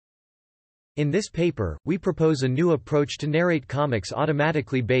In this paper, we propose a new approach to narrate comics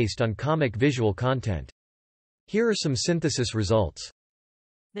automatically based on comic visual content. Here are some synthesis results.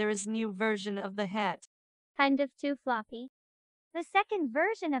 There is new version of the hat. Kind of too floppy. The second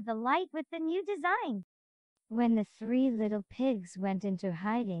version of the light with the new design. When the three little pigs went into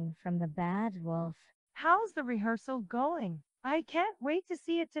hiding from the bad wolf. How's the rehearsal going? I can't wait to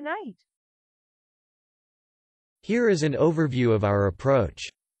see it tonight. Here is an overview of our approach.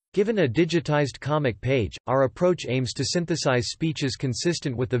 Given a digitized comic page, our approach aims to synthesize speeches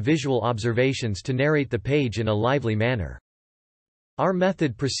consistent with the visual observations to narrate the page in a lively manner. Our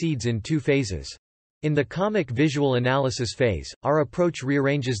method proceeds in two phases. In the comic visual analysis phase, our approach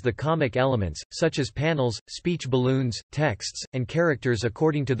rearranges the comic elements, such as panels, speech balloons, texts, and characters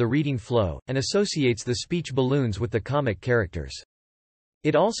according to the reading flow, and associates the speech balloons with the comic characters.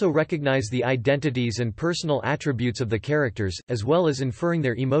 It also recognizes the identities and personal attributes of the characters, as well as inferring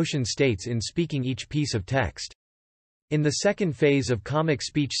their emotion states in speaking each piece of text. In the second phase of comic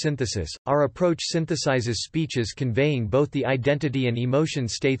speech synthesis, our approach synthesizes speeches conveying both the identity and emotion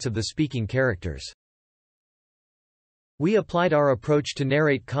states of the speaking characters. We applied our approach to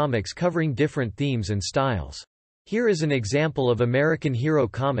narrate comics covering different themes and styles. Here is an example of American hero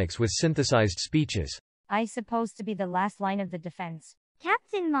comics with synthesized speeches. I supposed to be the last line of the defense.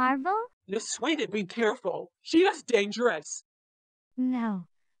 Captain Marvel? Dissuaded, be careful. She is dangerous. No,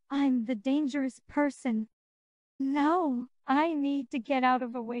 I'm the dangerous person. No, I need to get out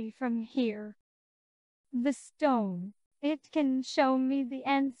of away from here. The stone, it can show me the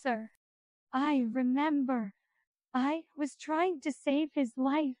answer. I remember. I was trying to save his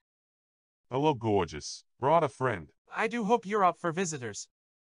life. Hello, gorgeous. Brought a friend. I do hope you're up for visitors.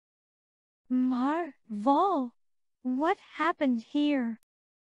 Marvel. What happened here?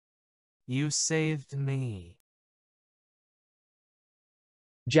 You saved me.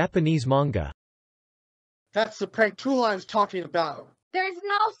 Japanese manga. That's the prank tool I was talking about. There's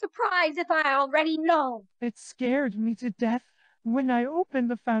no surprise if I already know. It scared me to death when I opened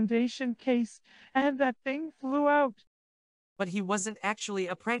the foundation case and that thing flew out. But he wasn't actually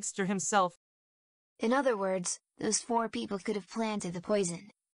a prankster himself. In other words, those 4 people could have planted the poison.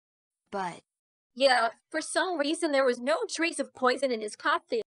 But Yeah, for some reason there was no trace of poison in his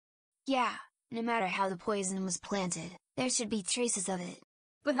cocktail. yeah, no matter how the poison was planted, there should be traces of it.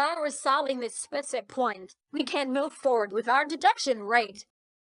 Without resolving this specific point, we can't move forward with our deduction rate.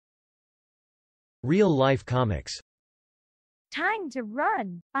 Real-life comics. Time to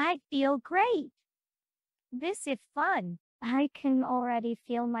run. I feel great. This is fun. I can already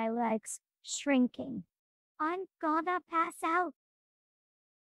feel my legs shrinking. I'm gonna pass out.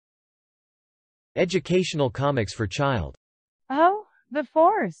 Educational comics for child. Oh, the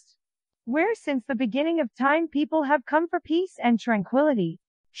forest. Where since the beginning of time people have come for peace and tranquility.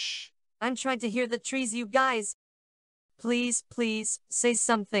 Shh. I'm trying to hear the trees, you guys. Please, please, say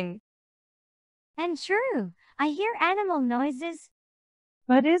something. And true, I hear animal noises.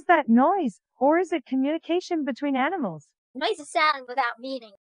 But is that noise, or is it communication between animals? Noise is sound without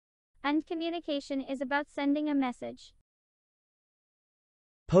meaning. And communication is about sending a message.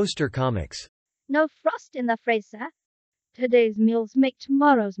 Poster comics. No frost in the freezer. Today's meals make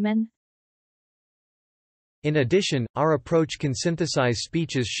tomorrow's men. In addition, our approach can synthesize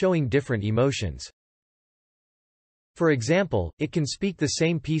speeches showing different emotions. For example, it can speak the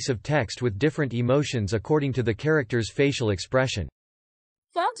same piece of text with different emotions according to the character's facial expression.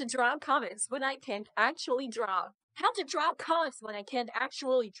 How to draw comics when I can't actually draw. How to draw comics when I can't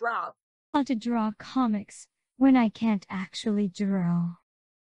actually draw. How to draw comics when I can't actually draw.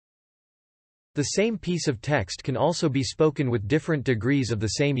 The same piece of text can also be spoken with different degrees of the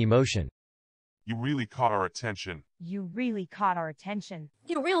same emotion. You really caught our attention. You really caught our attention.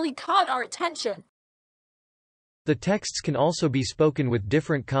 You really caught our attention. The texts can also be spoken with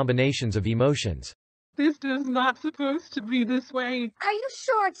different combinations of emotions. This is not supposed to be this way. Are you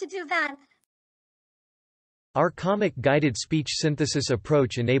sure to do that? Our comic guided speech synthesis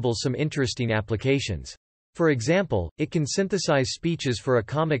approach enables some interesting applications. For example, it can synthesize speeches for a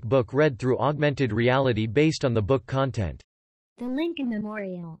comic book read through augmented reality based on the book content. The Lincoln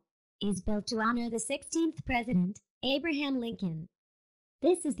Memorial is built to honor the 16th President, Abraham Lincoln.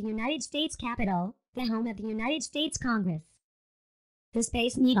 This is the United States Capitol, the home of the United States Congress. The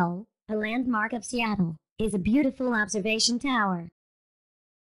Space Needle, a landmark of Seattle, is a beautiful observation tower.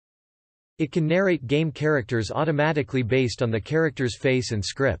 It can narrate game characters automatically based on the character's face and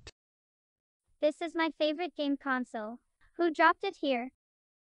script. This is my favorite game console. Who dropped it here?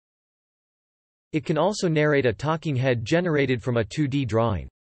 It can also narrate a talking head generated from a 2D drawing.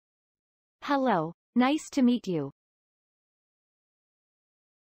 Hello, nice to meet you.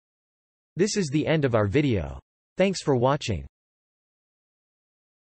 This is the end of our video. Thanks for watching.